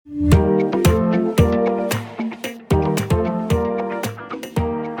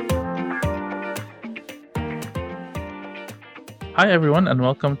Hi, everyone, and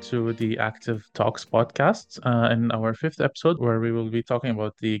welcome to the Active Talks podcast, in our fifth episode, where we will be talking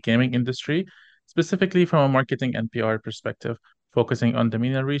about the gaming industry, specifically from a marketing and PR perspective, focusing on the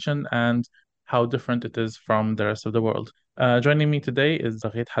MENA region and how different it is from the rest of the world. Joining me today is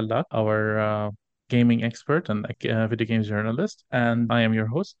Ragid Hallak, our gaming expert and video games journalist, and I am your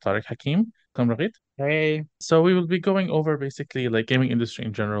host, Tarek Hakim. Welcome, Ragid. Hey, So we will be going over basically like gaming industry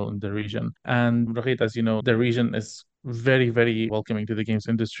in general in the region. And Ragid, as you know, the region is very, very welcoming to the games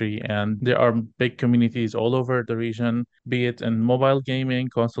industry, and there are big communities all over the region, be it in mobile gaming,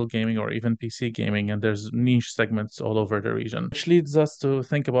 console gaming, or even PC gaming, and there's niche segments all over the region. Which leads us to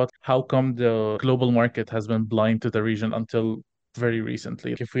think about how come the global market has been blind to the region until very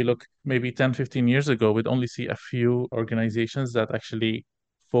recently. If we look maybe 10, 15 years ago, we'd only see a few organizations that actually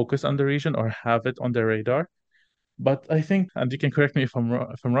focus on the region or have it on their radar. But I think, and you can correct me if I'm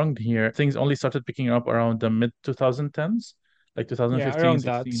wrong here, things only started picking up around the mid 2010s, like yeah, 2015, around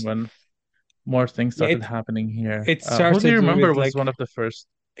that. 16, when more things Yeah, started it happening here. it Who do you started remember with was like one of the first?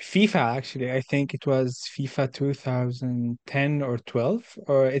 FIFA, actually. I think it was FIFA 2010 or 12,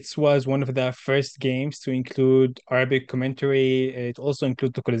 or it was one of the first games to include Arabic commentary. It also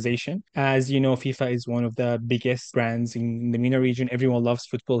includes localization. As you know, FIFA is one of the biggest brands in the MENA region. Everyone loves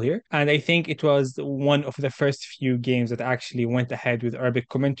football here. And I think it was one of the first few games that actually went ahead with Arabic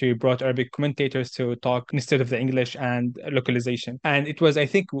commentary, brought Arabic commentators to talk instead of the English and localization. And it was, I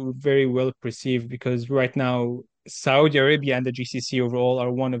think, very well perceived because right now Saudi Arabia and the GCC overall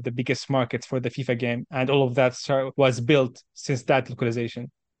are one of the biggest markets for the FIFA game, and all of that was built since that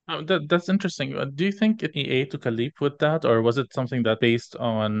localization. That's interesting. Do you think EA took a leap with that, or was it something that based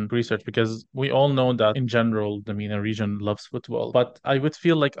on research? Because we all know that in general, the MENA region loves football, but I would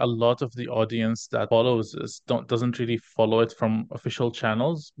feel like a lot of the audience that follows this doesn't really follow it from official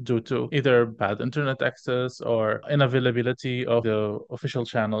channels due to either bad internet access or unavailability of the official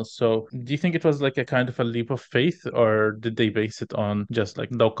channels. So, do you think it was like a kind of a leap of faith, or did they base it on just like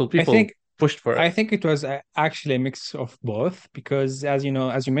local I people think pushed for it? I think it was actually a mix of both because, as you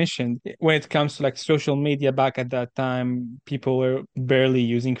know, as you mentioned, when it comes to like social media back at that time, people were barely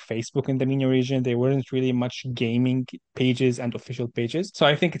using Facebook in the MENA region. There weren't really much gaming pages and official pages. So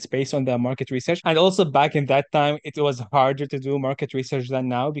I think it's based on the market research. And also back in that time, it was harder to do market research than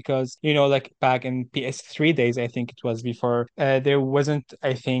now because, like back in PS3 days, I think it was before, there wasn't,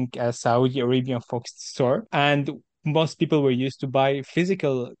 I think, a Saudi Arabian focused store. And most people were used to buy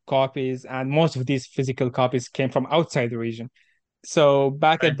physical copies, and most of these physical copies came from outside the region. So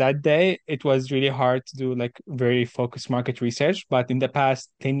back at Right. that day, it was really hard to do like very focused market research. But in the past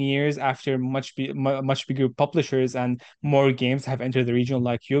 10 years, after much bigger publishers and more games have entered the region,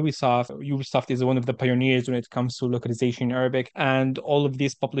 like Ubisoft is one of the pioneers when it comes to localization in Arabic. And all of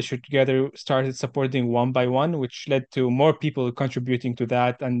these publishers together started supporting one by one, which led to more people contributing to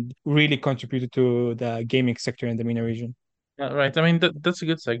that and really contributed to the gaming sector in the MENA region. Right. I mean, that's a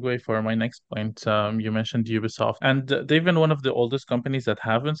good segue for my next point. You mentioned Ubisoft, and they've been one of the oldest companies that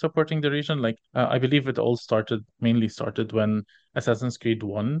have been supporting the region. Like, I believe it all mainly started when Assassin's Creed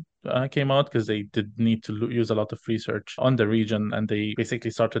 1 came out, because they did need to use a lot of research on the region, and they basically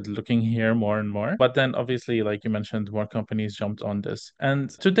started looking here more and more. But then, obviously, like you mentioned, more companies jumped on this.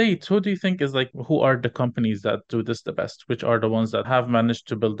 And to date, who do you think is like, who are the companies that do this the best? Which are the ones that have managed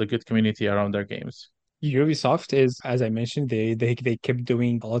to build a good community around their games? Ubisoft is, as I mentioned, they kept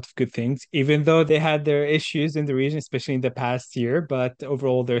doing a lot of good things, even though they had their issues in the region, especially in the past year. But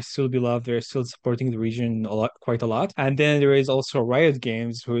overall, they're still beloved. They're still supporting the region quite a lot. And then there is also Riot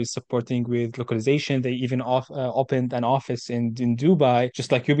Games, who is supporting with localization. They even opened an office in Dubai,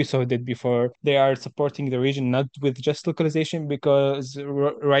 just like Ubisoft did before. They are supporting the region not with just localization, because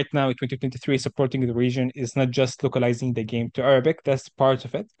right now in 2023, supporting the region is not just localizing the game to Arabic. That's part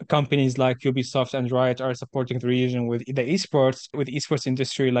of it. Companies like Ubisoft and Riot are supporting the region with esports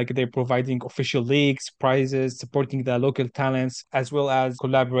industry, like they're providing official leagues, prizes, supporting the local talents, as well as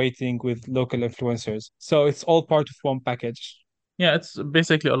collaborating with local influencers. So it's all part of one package. Yeah, it's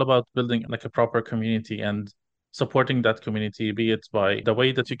basically all about building like a proper community and supporting that community, be it by the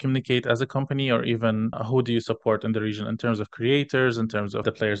way that you communicate as a company, or even who do you support in the region in terms of creators, in terms of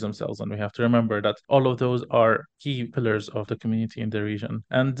the players themselves. And we have to remember that all of those are key pillars of the community in the region.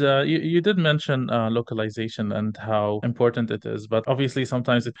 And you did mention localization and how important it is, but obviously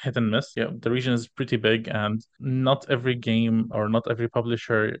sometimes it's hit and miss. Yeah, the region is pretty big, and not every game or not every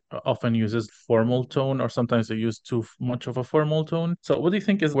publisher often uses formal tone, or sometimes they use too much of a formal tone. So what do you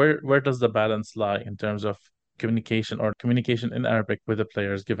think is where does the balance lie in terms of communication or communication in Arabic with the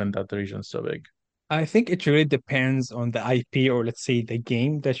players, given that the region is so big? I think it really depends on the IP, or let's say the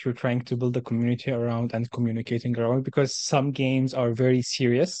game that you're trying to build a community around and communicating around, because some games are very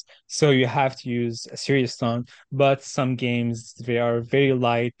serious, so you have to use a serious tone, but some games they are very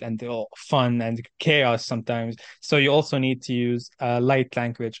light and they're all fun and chaos sometimes. So you also need to use a light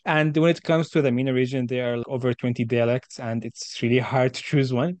language. And when it comes to the MENA region, there are over 20 dialects, and it's really hard to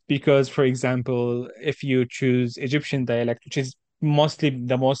choose one because, for example, if you choose Egyptian dialect, which is mostly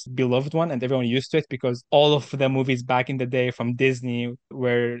the most beloved one and everyone used to it because all of the movies back in the day from Disney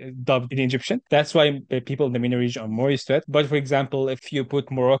were dubbed in Egyptian. That's why people in the MENA region are more used to it. But for example, if you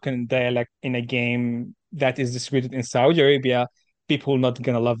put Moroccan dialect in a game that is distributed in Saudi Arabia, people not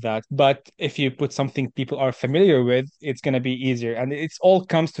gonna love that. But if you put something people are familiar with, it's gonna be easier. And it's all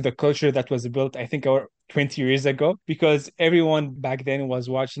comes to the culture that was built, I think, our 20 years ago, because everyone back then was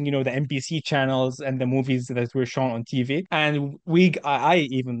watching, the NBC channels and the movies that were shown on TV. And I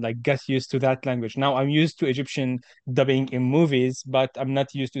even like got used to that language. Now I'm used to Egyptian dubbing in movies, but I'm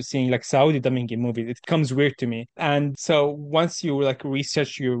not used to seeing like Saudi dubbing in movies. It comes weird to me. And so once you like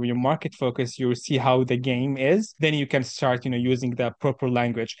research your market focus, you see how the game is, then you can start, using the proper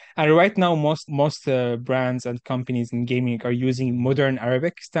language. And right now, most brands and companies in gaming are using modern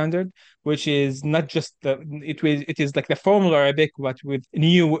Arabic standard, which is not just it is like the formal Arabic, but with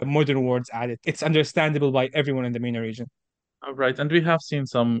new modern words added. It's understandable by everyone in the MENA region. Right, and we have seen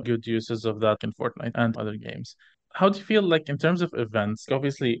some good uses of that in Fortnite and other games. How do you feel like in terms of events?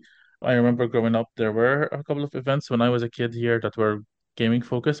 Obviously, I remember growing up, there were a couple of events when I was a kid here that were gaming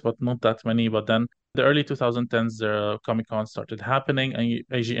focused, but not that many. But then the early 2010s, the Comic Con started happening, and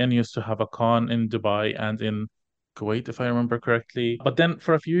AGN used to have a con in Dubai and in Kuwait, if I remember correctly. But then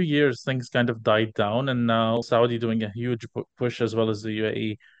for a few years, things kind of died down, and now Saudi doing a huge push as well as the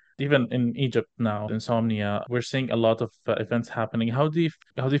UAE. Even in Egypt now, Insomnia, we're seeing a lot of events happening. How do you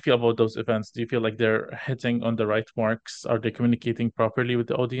feel about those events? Do you feel like they're hitting on the right marks? Are they communicating properly with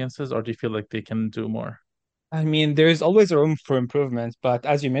the audiences, or do you feel like they can do more? I mean, there is always room for improvement, but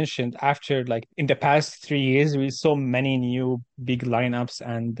as you mentioned, after like in the past 3 years, we saw many new big lineups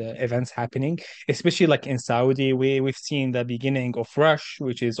and events happening, especially like in Saudi. We've seen the beginning of Rush,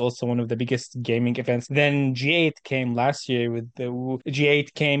 which is also one of the biggest gaming events. Then G8 came last year with the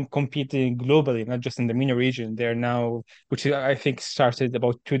G8 came competing globally, not just in the MENA region. They're now, which I think started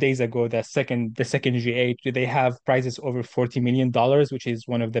about 2 days ago, the second G8. They have prizes over $40 million, which is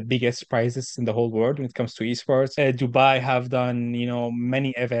one of the biggest prizes in the whole world when it comes to esports. Dubai have done,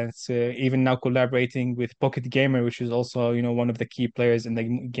 many events, even now collaborating with Pocket Gamer, which is also, one of the key players in the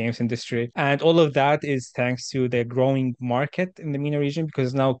games industry. And all of that is thanks to the growing market in the MENA region,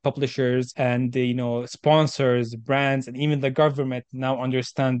 because now publishers and, sponsors, brands, and even the government now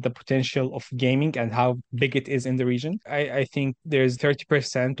understand the potential of gaming and how big it is in the region. I think there's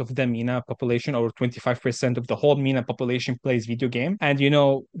 30% of the MENA population or 25% of the whole MENA population plays video game. And,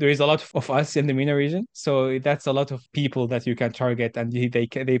 there is a lot of us in the MENA region. So that's a lot of people that you can target, and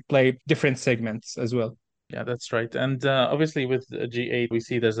they play different segments as well. Yeah, that's right. And obviously, with G8, we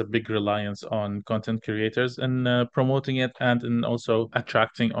see there's a big reliance on content creators and promoting it and in also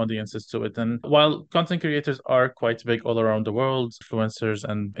attracting audiences to it. And while content creators are quite big all around the world, influencers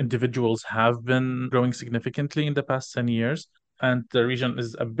and individuals have been growing significantly in the past 10 years. And the region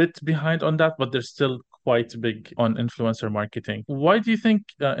is a bit behind on that, but they're still quite big on influencer marketing. Why do you think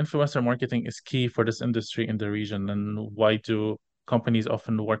influencer marketing is key for this industry in the region, and why do companies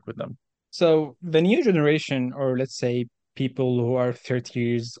often work with them? So the new generation, or let's say people who are 30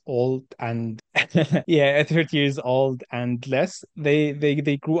 years old and yeah, 30 years old and less,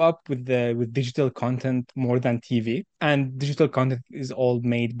 they grew up with digital content more than TV. And digital content is all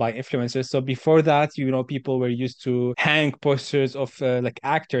made by influencers. So before that, people were used to hang posters of like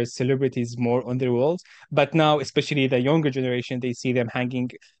actors, celebrities more on their walls. But now, especially the younger generation, they see them hanging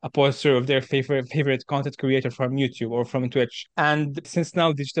a poster of their favorite content creator from YouTube or from Twitch. And since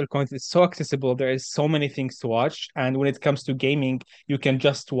now digital content is so accessible, there is so many things to watch. And when it comes to gaming, you can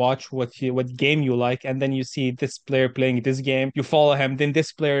just watch what game you like, and then you see this player playing this game, you follow him. Then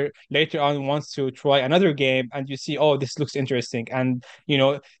this player later on wants to try another game, and you see, oh, this looks interesting. And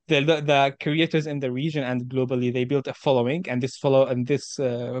the creators in the region and globally, they built a following, and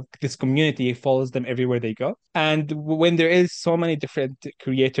this community follows them everywhere they go. And when there is so many different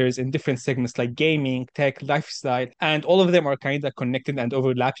creators in different segments like gaming, tech, lifestyle, and all of them are kind of connected and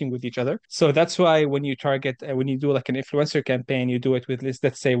overlapping with each other. So that's why when you do like an influencer campaign, you do it with,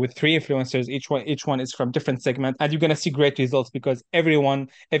 let's say, with three influencers, each one is from different segment, and you're gonna see great results because everyone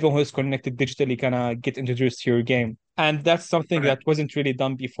who's connected digitally gonna get introduced to your game. And that's something Right. that wasn't really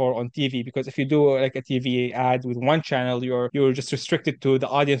done before on TV, because if you do like a TV ad with one channel, you're just restricted to the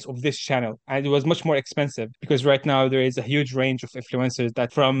audience of this channel. And it was much more expensive because right now there is a huge range of influencers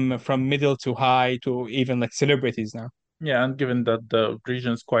that from middle to high to even like celebrities now. Yeah, and given that the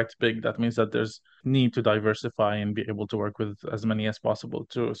region is quite big, that means that there's need to diversify and be able to work with as many as possible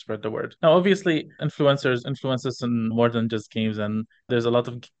to spread the word. Now, obviously, influencers influences in more than just games, and there's a lot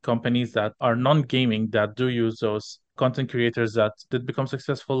of companies that are non-gaming that do use those content creators that did become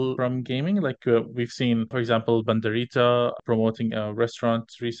successful from gaming. Like we've seen, for example, Banderita promoting a restaurant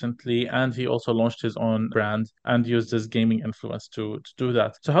recently, and he also launched his own brand and used his gaming influence to do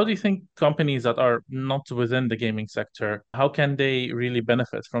that. So how do you think companies that are not within the gaming sector, how can they really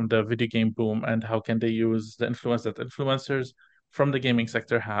benefit from the video game boom, and how can they use the influence that influencers from the gaming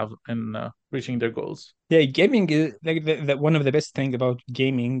sector have in reaching their goals? Yeah, gaming is like one of the best thing about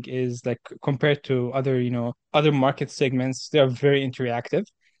gaming is like compared to other, other market segments, they are very interactive.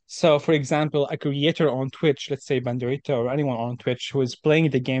 So, for example, a creator on Twitch, let's say Bandurita or anyone on Twitch who is playing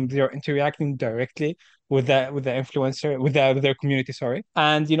the game, they are interacting directly with the influencer, with their community, sorry.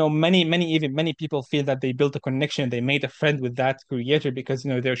 And many people feel that they built a connection, they made a friend with that creator because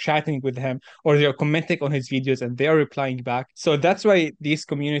they're chatting with him or they're commenting on his videos and they are replying back. So that's why these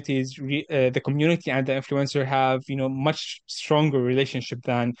communities, the community and the influencer have, much stronger relationship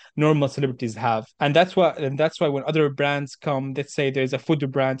than normal celebrities have. And that's why when other brands come, let's say there's a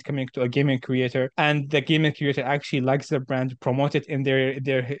food brand coming to a gaming creator and the gaming creator actually likes the brand, promote it in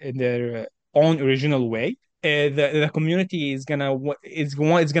their own original way, the community is gonna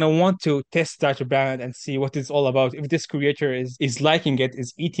want to test that brand and see what it's all about. If this creator is liking it,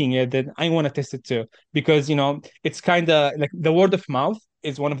 is eating it, then I want to test it too. Because it's kind of like the word of mouth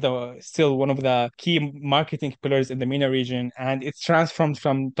is still one of the key marketing pillars in the MENA region, and it's transformed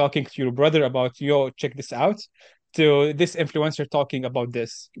from talking to your brother about, yo, check this out, to this influencer talking about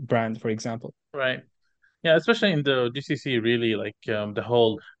this brand, for example. Right. Yeah, especially in the GCC, really, like the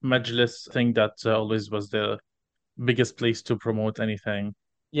whole Majlis thing that always was the biggest place to promote anything,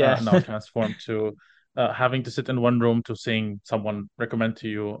 Yeah. now transformed to having to sit in one room to seeing someone recommend to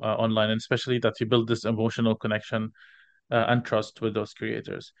you online, and especially that you build this emotional connection and trust with those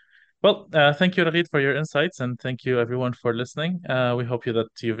creators. Well, thank you, Ragid, for your insights, and thank you, everyone, for listening. We hope that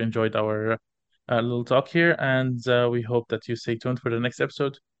you've enjoyed our little talk here, and we hope that you stay tuned for the next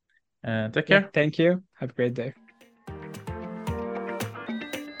episode. And take Yeah, care. thank you. Have a great day.